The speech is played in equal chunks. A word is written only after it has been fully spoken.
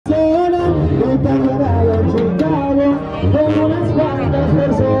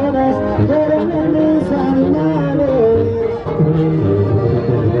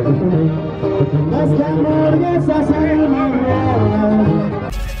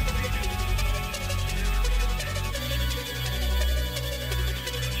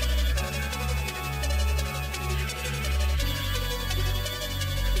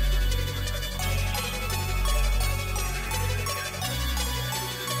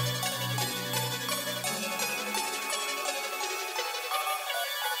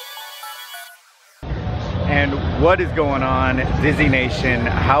man, what is going on, Dizzy Nation?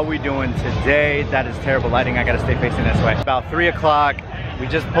 How we doing today? That is terrible lighting. I gotta stay facing this way. About 3 o'clock. We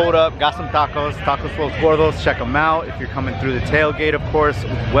just pulled up, got some tacos, Tacos Los Gordos. Check them out if you're coming through the tailgate, of course.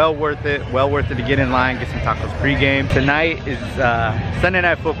 Well worth it to get in line, get some tacos pregame. Tonight is Sunday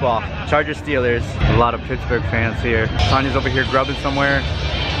Night Football, Chargers Steelers. A lot of Pittsburgh fans here. Tanya's over here grubbing somewhere.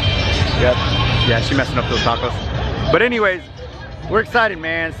 Yep, yeah, she messing up those tacos. But anyways, we're excited,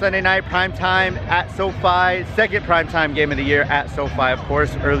 man. Sunday night, prime time at SoFi. Second prime time game of the year at SoFi, of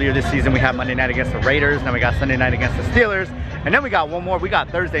course. Earlier this season, we had Monday night against the Raiders. Now we got Sunday night against the Steelers. And then we got one more. We got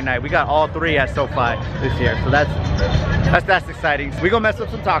Thursday night. We got all three at SoFi this year. So that's exciting. We're gonna mess up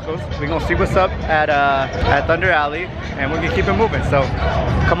some tacos. We're gonna see what's up at Thunder Alley. And we're gonna keep it moving. So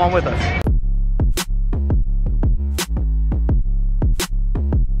come on with us.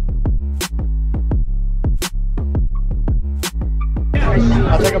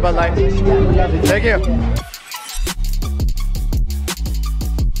 I'll take a Bud Light. Thank you.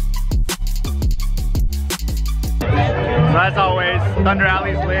 So as always, Thunder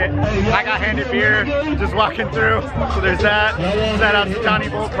Alley's lit. I got handed beer just walking through. So there's that. Shout out to Johnny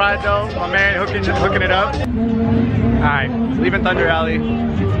Bull Pride though, my man hooking it up. Alright, leaving Thunder Alley.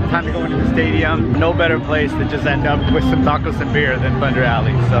 Time to go into the stadium. No better place to just end up with some tacos and beer than Thunder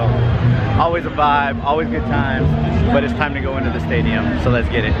Alley. So always a vibe, always good times, but it's time to go into the stadium. So let's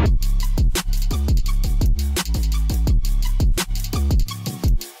get it.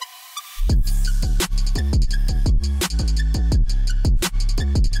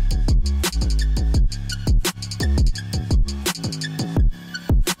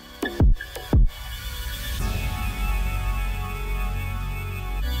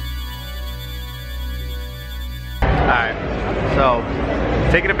 Alright, so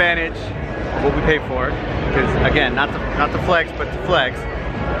taking advantage of what we pay for, because again, not to flex, but to flex.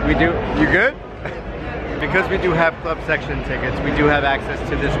 We do, you good? Because we do have club section tickets, we do have access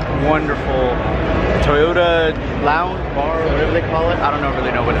to this wonderful Toyota lounge bar, whatever they call it. I don't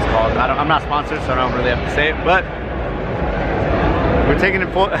really know what it's called. I'm not sponsored, so I don't really have to say it, but we're taking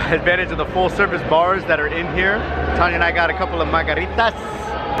advantage of the full service bars that are in here. Tanya and I got a couple of margaritas.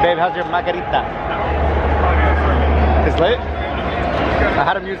 Babe, how's your margarita? It's lit? I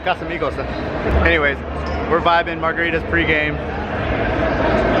had him use Casamigos. Anyways, we're vibing, margaritas pregame.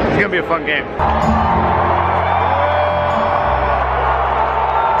 It's gonna be a fun game.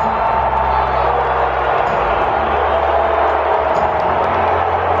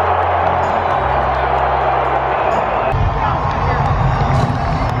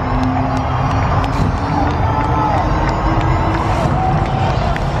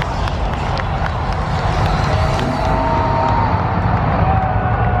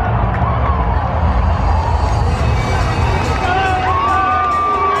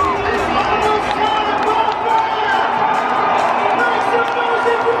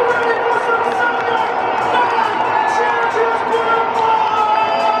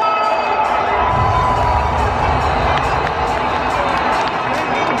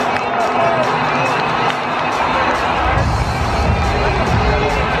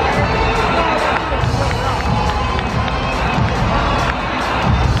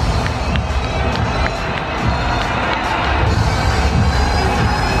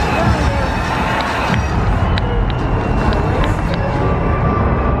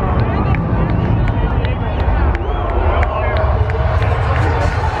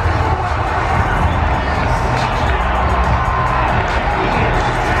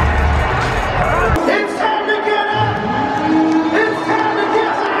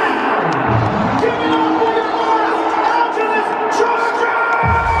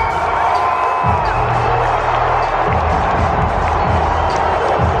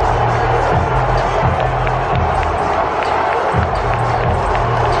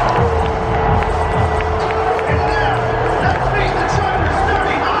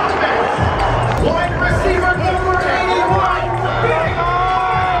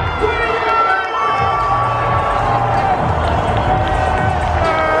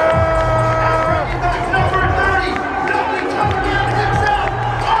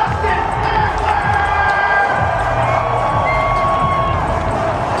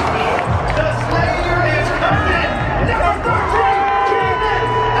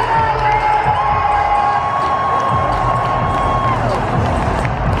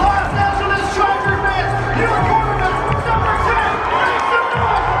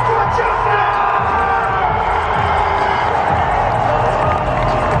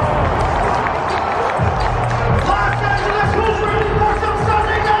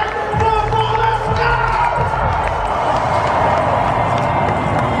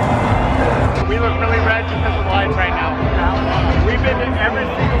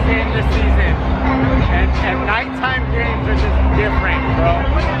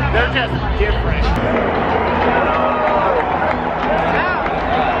 just different.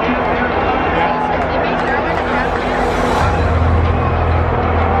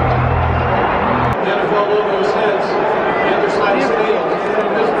 NFL logo says the other side is tails.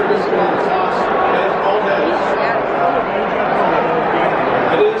 This produces all the toss and all heads.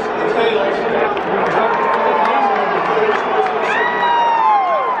 It is the tails.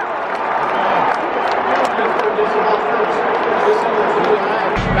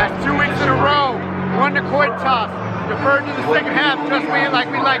 That's 2 weeks in a row. Won the coin toss. Deferred to the second half. Just me like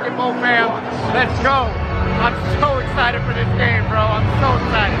we like it, Mo fam. Let's go. I'm so excited for this game, bro. I'm so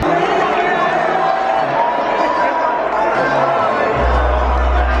excited.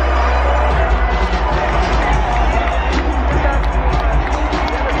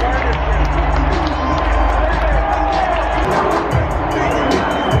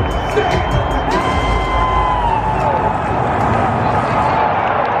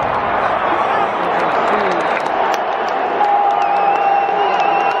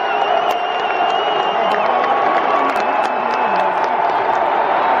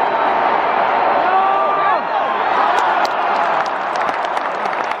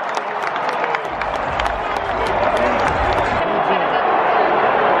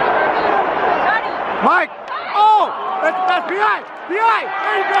 Mike! Oh! That's behind! Behind!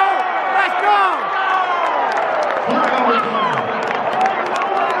 There you go! Let's go!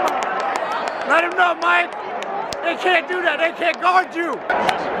 Let him know, Mike! They can't do that! They can't guard you!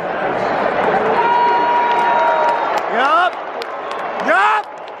 Yup! Yup!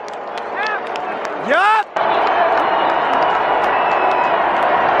 Yup!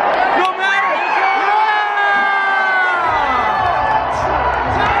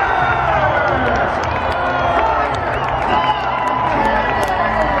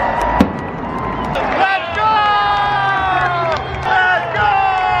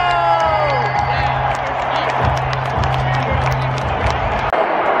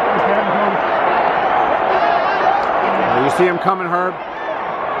 You see him coming, Herb?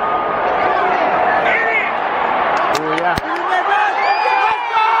 Oh, yeah.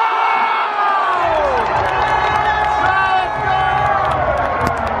 Let's go!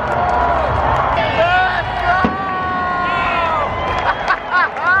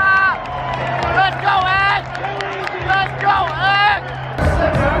 Let's go, Ed! Let's go, Ed!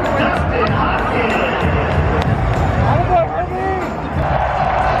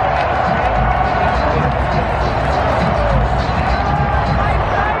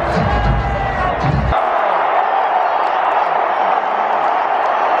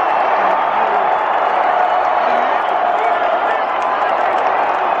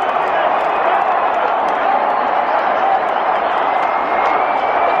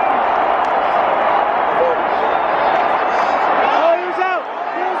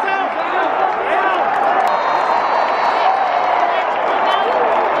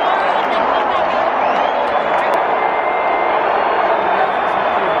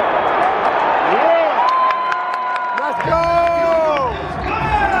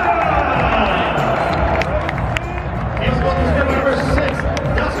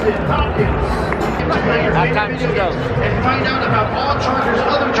 Halftime shootouts. And find out about all Chargers,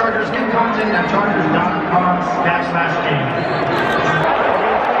 other Chargers, and content at chargers.com/game.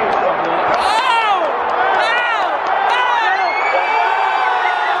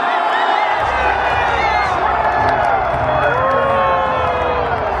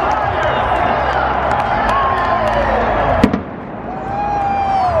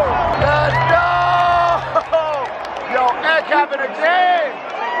 Having a game!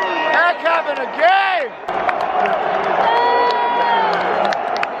 Heck, having a game!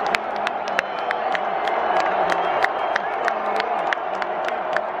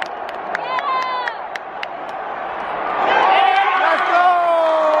 Let's go!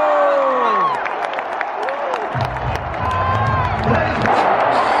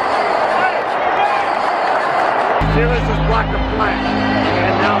 Steelers just blocked the flank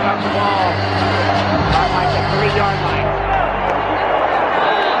and now have the ball on like the 3-yard line.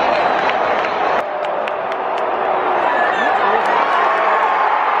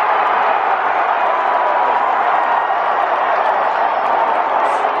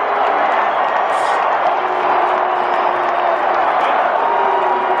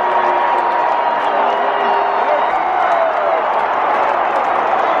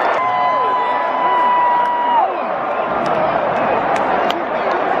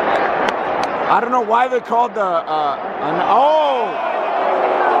 I don't know why they called the, oh!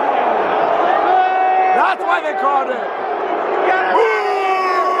 That's why they called it!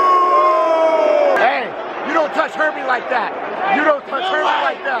 Hey, you don't touch Herbie like that! You don't touch Herbie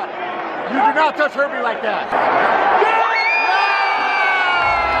like that! not touch Herbie like that.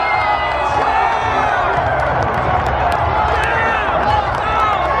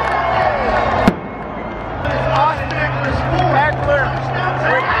 Eckler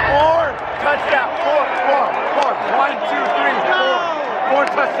with 4 touchdowns. 4. 1, 2, 3, 4. 4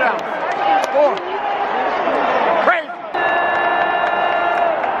 touchdowns. 4. Crazy.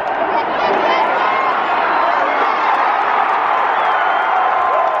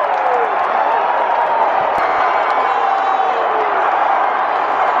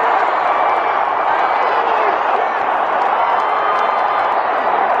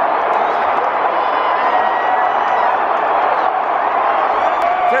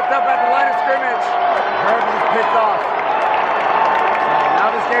 Tipped up at the line of scrimmage. Herbie's picked off.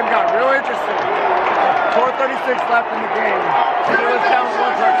 Now this game got real interesting. 4:36 left in the game. St. Louis down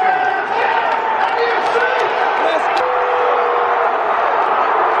 1 touchdown.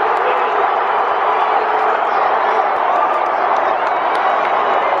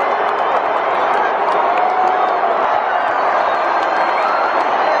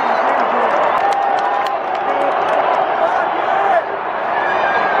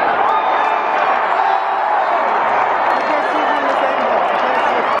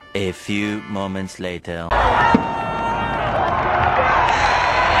 A few moments later.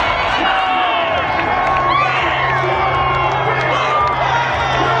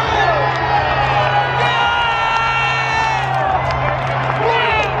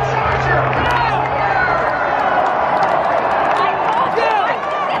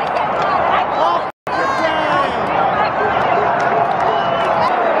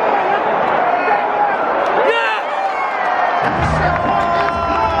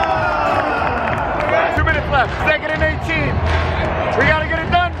 Second and 18. We gotta get it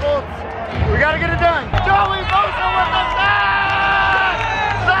done, folks. We gotta get it done. Joey Bosa with the sack!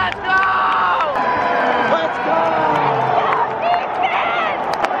 Let's go! Let's go!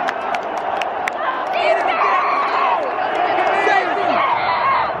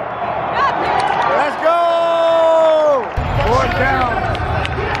 Let's go! 4th down.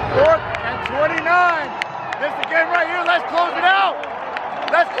 4th and 29. This again right here. Let's close it out.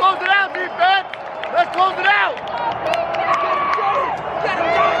 Let's close it out, defense. Let's close it out!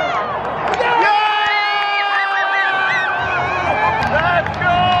 Yeah! Let's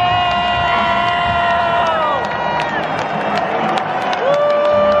go! Woo!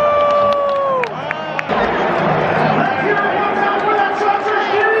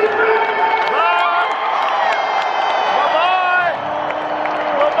 Bye-bye!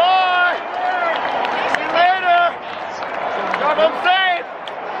 Bye-bye! See you later! Drive home safe!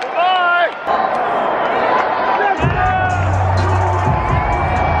 Bye!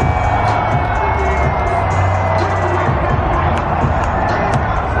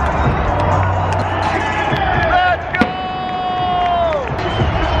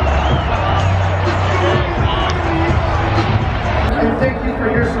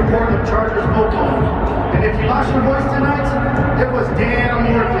 Support of Chargers football. And if you lost your voice tonight, it was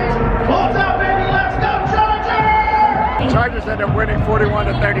damn worth it. Close out, baby! Let's go, Chargers! Chargers end up winning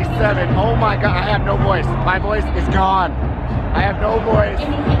 41-37. Oh my God, I have no voice. My voice is gone. I have no voice.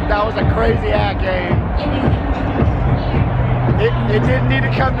 That was a crazy game. It didn't need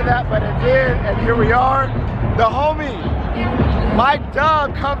to come to that, but it did. And here we are. The homie, Mike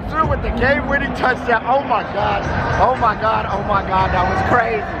Dub, comes through with the game-winning touchdown. Oh my God. Oh my God. Oh my God. That was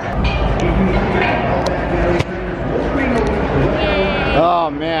crazy. Oh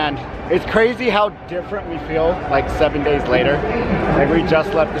man. It's crazy how different we feel like 7 days later. Like we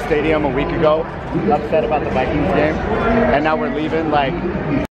just left the stadium a week ago, upset about the Vikings game. And now we're leaving like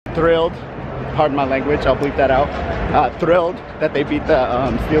thrilled. Pardon my language, I'll bleep that out. Thrilled that they beat the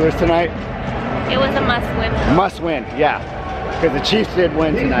Steelers tonight. It was a must win. Must win, yeah. Because the Chiefs did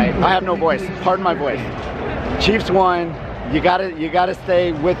win tonight. I have no voice. Pardon my voice. Chiefs won. You gotta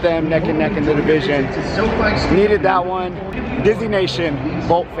stay with them neck and neck in the division. Needed that one. Dizzy Nation,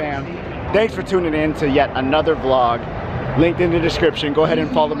 Bolt fam. Thanks for tuning in to yet another vlog. Linked in the description. Go ahead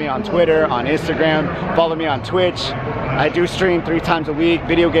and follow me on Twitter, on Instagram. Follow me on Twitch. I do stream 3 times a week,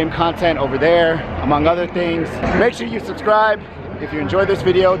 video game content over there, among other things. Make sure you subscribe. If you enjoyed this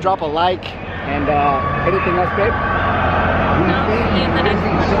video, drop a like. And anything else, babe? No, see you in the next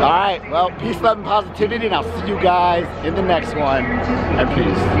one. All right, well, peace, love, and positivity, and I'll see you guys in the next one. And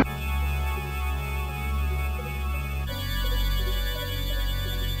peace.